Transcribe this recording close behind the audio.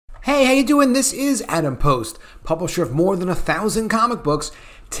Hey, how you doing? This is Adam Post, publisher of more than 1,000 comic books.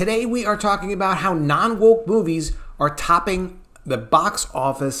 Today we are talking about how non-woke movies are topping the box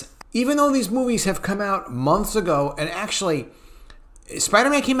office, even though these movies have come out months ago. And actually,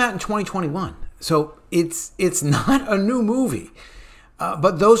 Spider-Man came out in 2021, so it's not a new movie.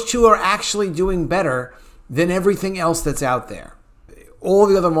 But those two are actually doing better than everything else that's out there. All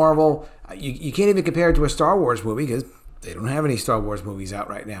the other Marvel, you can't even compare it to a Star Wars movie because they don't have any Star Wars movies out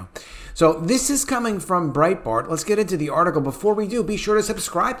right now. So this is coming from Breitbart. Let's get into the article. Before we do, be sure to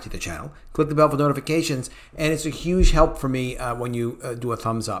subscribe to the channel. Click the bell for notifications. And it's a huge help for me when you do a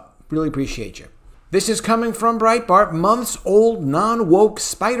thumbs up. Really appreciate you. This is coming from Breitbart. Months-old non-woke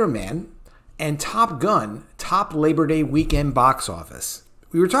Spider-Man and Top Gun top Labor Day weekend box office.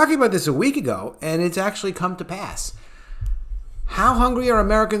 We were talking about this a week ago, and it's actually come to pass. How hungry are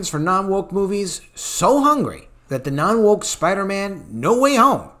Americans for non-woke movies? So hungry that the non-woke Spider-Man No Way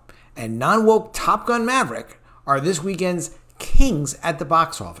Home and non-woke Top Gun Maverick are this weekend's kings at the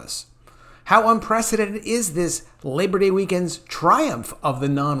box office. How unprecedented is this Labor Day weekend's triumph of the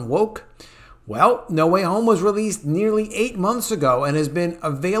non-woke? Well, No Way Home was released nearly 8 months ago and has been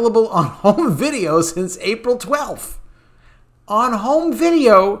available on home video since April 12th. On home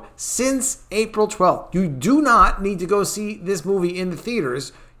video since April 12th. You do not need to go see this movie in the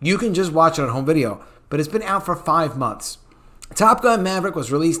theaters. You can just watch it on home video. But it's been out for 5 months. Top Gun Maverick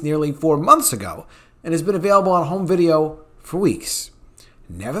was released nearly 4 months ago and has been available on home video for weeks.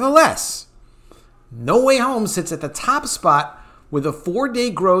 Nevertheless, No Way Home sits at the top spot with a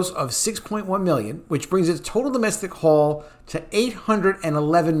 4-day gross of $6.1 million, which brings its total domestic haul to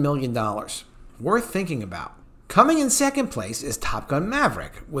 $811 million. Worth thinking about. Coming in second place is Top Gun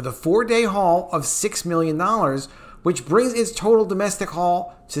Maverick with a 4-day haul of $6 million, which brings its total domestic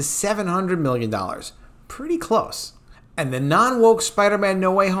haul to $700 million. Pretty close. And the non-woke Spider-Man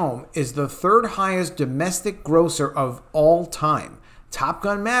No Way Home is the third highest domestic grosser of all time. Top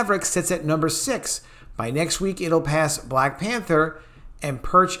Gun Maverick sits at number 6. By next week, it'll pass Black Panther and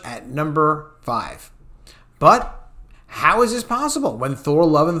perch at number 5. But how is this possible when Thor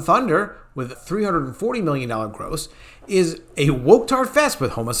Love and Thunder, with a $340 million gross, is a woke-tard fest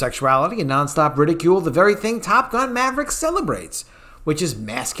with homosexuality and nonstop ridicule, the very thing Top Gun Maverick celebrates, which is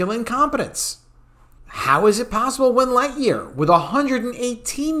masculine competence? How is it possible when Lightyear, with a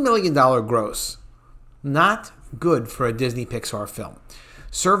 $118 million gross, not good for a Disney Pixar film,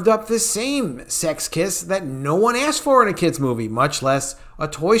 served up the same sex kiss that no one asked for in a kid's movie, much less a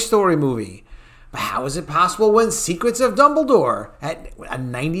Toy Story movie? But how is it possible when Secrets of Dumbledore, at a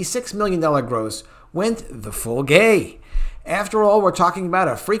 $96 million gross, went the full gay? After all, we're talking about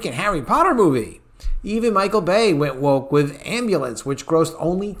a freaking Harry Potter movie. Even Michael Bay went woke with Ambulance, which grossed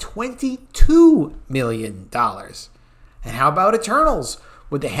only $22 million. And how about Eternals,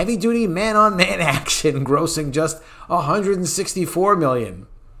 with the heavy-duty man-on-man action grossing just $164 million?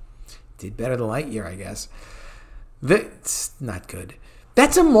 Did better than Lightyear, I guess. That's not good.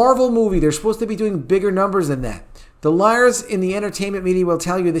 That's a Marvel movie. They're supposed to be doing bigger numbers than that. The liars in the entertainment media will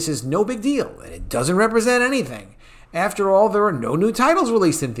tell you this is no big deal, and it doesn't represent anything. After all, there are no new titles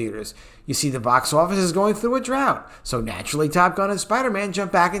released in theaters. You see, the box office is going through a drought, so naturally Top Gun and Spider-Man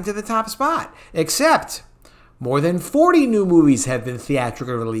jump back into the top spot. Except, more than 40 new movies have been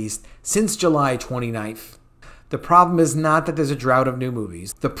theatrically released since July 29th. The problem is not that there's a drought of new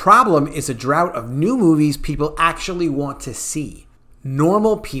movies. The problem is a drought of new movies people actually want to see.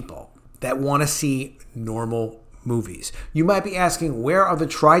 Normal people that want to see normal movies. You might be asking, where are the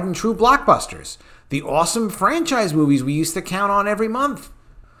tried and true blockbusters? The awesome franchise movies we used to count on every month?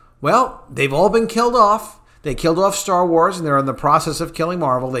 Well, they've all been killed off. They killed off Star Wars, and they're in the process of killing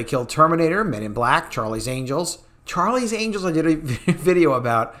Marvel. They killed Terminator, Men in Black, Charlie's Angels. Charlie's Angels I did a video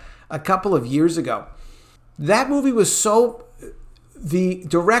about a couple of years ago. That movie was so... The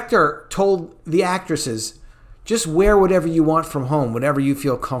director told the actresses, just wear whatever you want from home, whatever you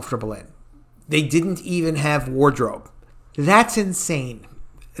feel comfortable in. They didn't even have wardrobe. That's insane.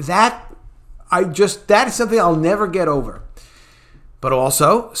 That is something I'll never get over. But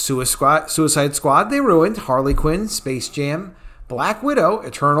also, Suicide Squad, they ruined. Harley Quinn, Space Jam, Black Widow,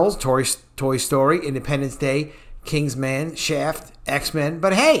 Eternals, Toy Story, Independence Day, Kingsman, Shaft, X-Men.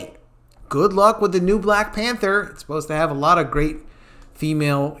 But hey, good luck with the new Black Panther. It's supposed to have a lot of great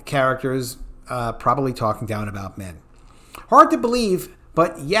female characters, probably talking down about men. Hard to believe,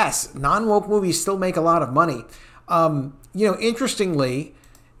 but yes, non-woke movies still make a lot of money. Interestingly,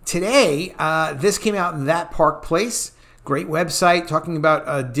 today, this came out in That Park Place. Great website talking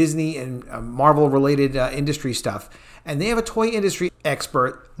about Disney and Marvel-related industry stuff. And they have a toy industry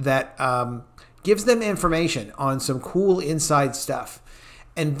expert that gives them information on some cool inside stuff.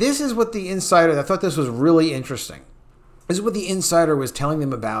 And this is what the insider, I thought this was really interesting. This is what the insider was telling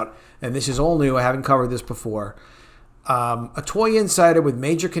them about, and this is all new. I haven't covered this before. A toy insider with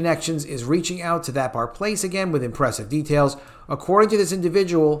major connections is reaching out to that bar place again with impressive details. According to this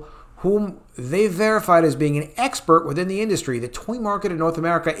individual, whom they verified as being an expert within the industry, the toy market in North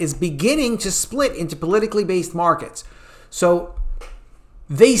America is beginning to split into politically based markets. So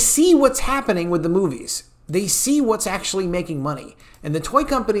they see what's happening with the movies. They see what's actually making money. And the toy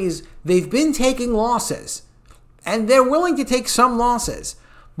companies, they've been taking losses. And they're willing to take some losses.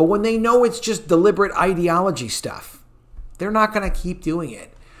 But when they know it's just deliberate ideology stuff, they're not going to keep doing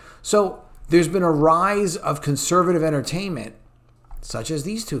it. So there's been a rise of conservative entertainment, such as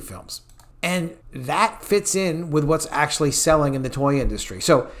these two films. And that fits in with what's actually selling in the toy industry.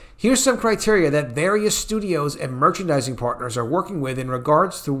 So here's some criteria that various studios and merchandising partners are working with in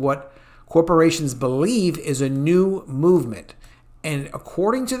regards to what corporations believe is a new movement. And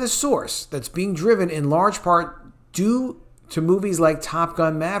according to the source, that's being driven in large part due to movies like Top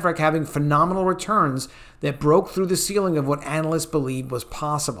Gun Maverick having phenomenal returns that broke through the ceiling of what analysts believed was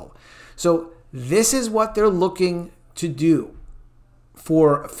possible. So this is what they're looking to do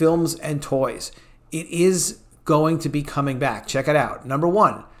for films and toys. It is going to be coming back. Check it out. Number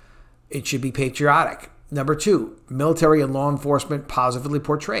one, it should be patriotic. Number two, military and law enforcement positively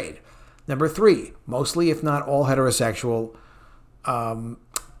portrayed. Number three, mostly if not all heterosexual.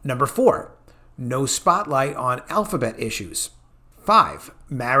 Number four, no spotlight on alphabet issues. 5,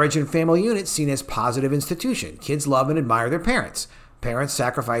 marriage and family units seen as positive institution. Kids love and admire their parents. Parents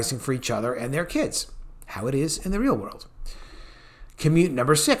sacrificing for each other and their kids. How it is in the real world.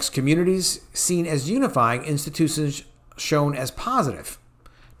 Number 6, communities seen as unifying, institutions shown as positive.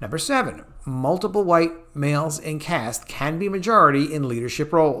 Number 7, multiple white males in cast can be majority in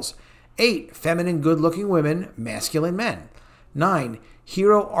leadership roles. 8, feminine good-looking women, masculine men. 9,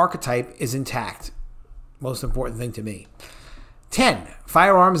 hero archetype is intact. Most important thing to me. 10,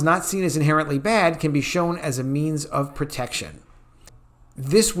 firearms not seen as inherently bad can be shown as a means of protection.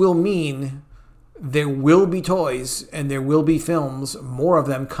 This will mean there will be toys and there will be films, more of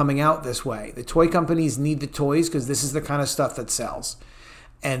them coming out this way. The toy companies need the toys because this is the kind of stuff that sells.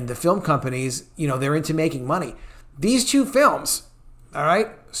 And the film companies, they're into making money. These two films, all right,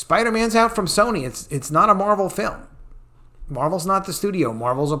 Spider-Man's out from Sony. It's not a Marvel film. Marvel's not the studio.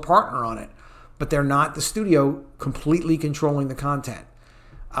 Marvel's a partner on it. But they're not the studio completely controlling the content.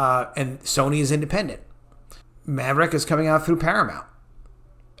 And Sony is independent. Maverick is coming out through Paramount.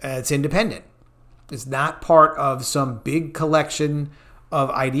 It's independent. It's not part of some big collection of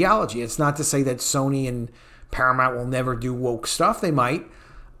ideology. It's not to say that Sony and Paramount will never do woke stuff. They might.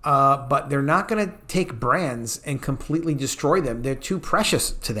 But they're not going to take brands and completely destroy them. They're too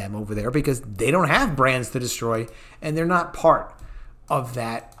precious to them over there because they don't have brands to destroy, and they're not part of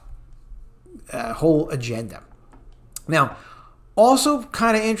that whole agenda. Now, also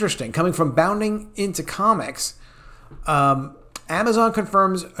kind of interesting, coming from Bounding into Comics, Amazon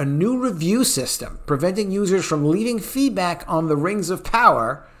confirms a new review system preventing users from leaving feedback on The Rings of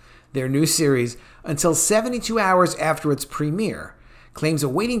Power, their new series, until 72 hours after its premiere. Claims a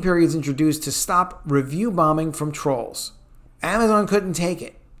waiting period is introduced to stop review bombing from trolls. Amazon couldn't take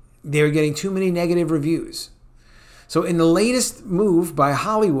it. They were getting too many negative reviews. So in the latest move by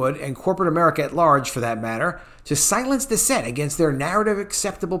Hollywood and corporate America at large, for that matter, to silence dissent against their narrative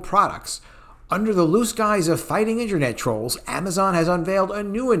acceptable products, under the loose guise of fighting internet trolls, Amazon has unveiled a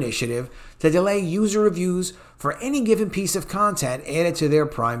new initiative to delay user reviews for any given piece of content added to their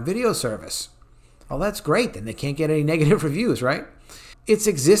Prime Video service. Well, that's great. Then they can't get any negative reviews, right? Its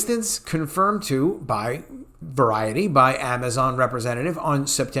existence confirmed to by Variety by Amazon representative on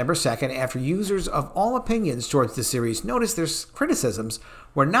September 2nd after users of all opinions towards the series noticed their criticisms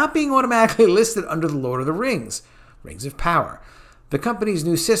were not being automatically listed under the Lord of the Rings, Rings of Power. The company's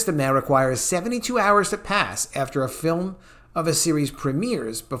new system now requires 72 hours to pass after a film of a series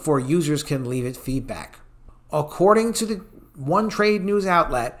premieres before users can leave it feedback. According to the one trade news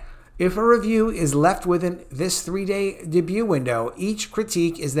outlet, if a review is left within this 3-day debut window, each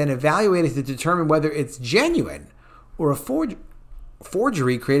critique is then evaluated to determine whether it's genuine or a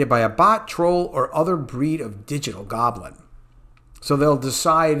forgery created by a bot, troll, or other breed of digital goblin. So they'll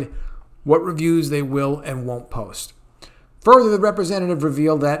decide what reviews they will and won't post. Further, the representative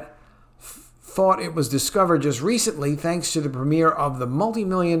revealed that thought it was discovered just recently thanks to the premiere of the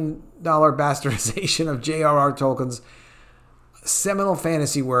multi-million-dollar bastardization of J.R.R. Tolkien's seminal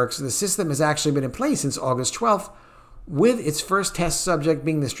fantasy works. The system has actually been in place since August 12th, with its first test subject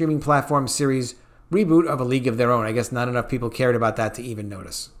being the streaming platform series reboot of A League of Their Own. I guess not enough people cared about that to even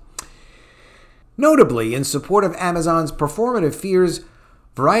notice. Notably, in support of Amazon's performative fears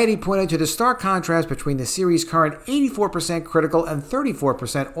Variety pointed to the stark contrast between the series' current 84% critical and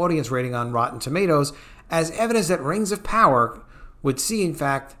 34% audience rating on Rotten Tomatoes as evidence that Rings of Power would see, in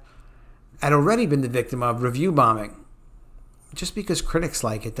fact, had already been the victim of review bombing. Just because critics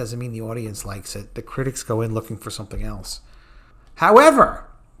like it doesn't mean the audience likes it. The critics go in looking for something else. However,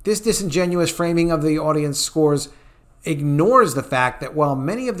 this disingenuous framing of the audience scores ignores the fact that while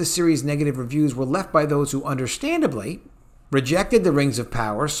many of the series' negative reviews were left by those who understandably rejected the Rings of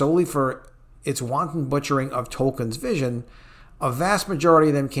Power solely for its wanton butchering of Tolkien's vision, a vast majority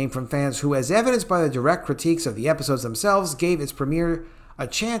of them came from fans who, as evidenced by the direct critiques of the episodes themselves, gave its premiere a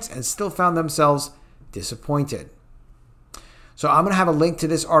chance and still found themselves disappointed. So I'm going to have a link to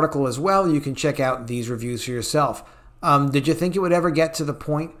this article as well. You can check out these reviews for yourself. Did you think it would ever get to the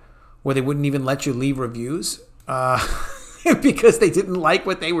point where they wouldn't even let you leave reviews because they didn't like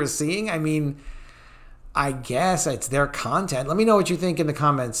what they were seeing? I mean, I guess it's their content. Let me know what you think in the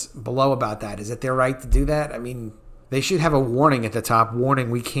comments below about that. Is it their right to do that? I mean, they should have a warning at the top. Warning,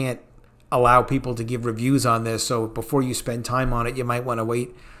 we can't allow people to give reviews on this. So before you spend time on it, you might want to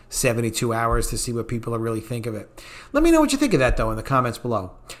wait 72 hours to see what people really think of it. Let me know what you think of that, though, in the comments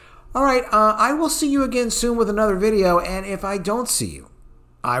below. All right, I will see you again soon with another video. And if I don't see you,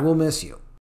 I will miss you.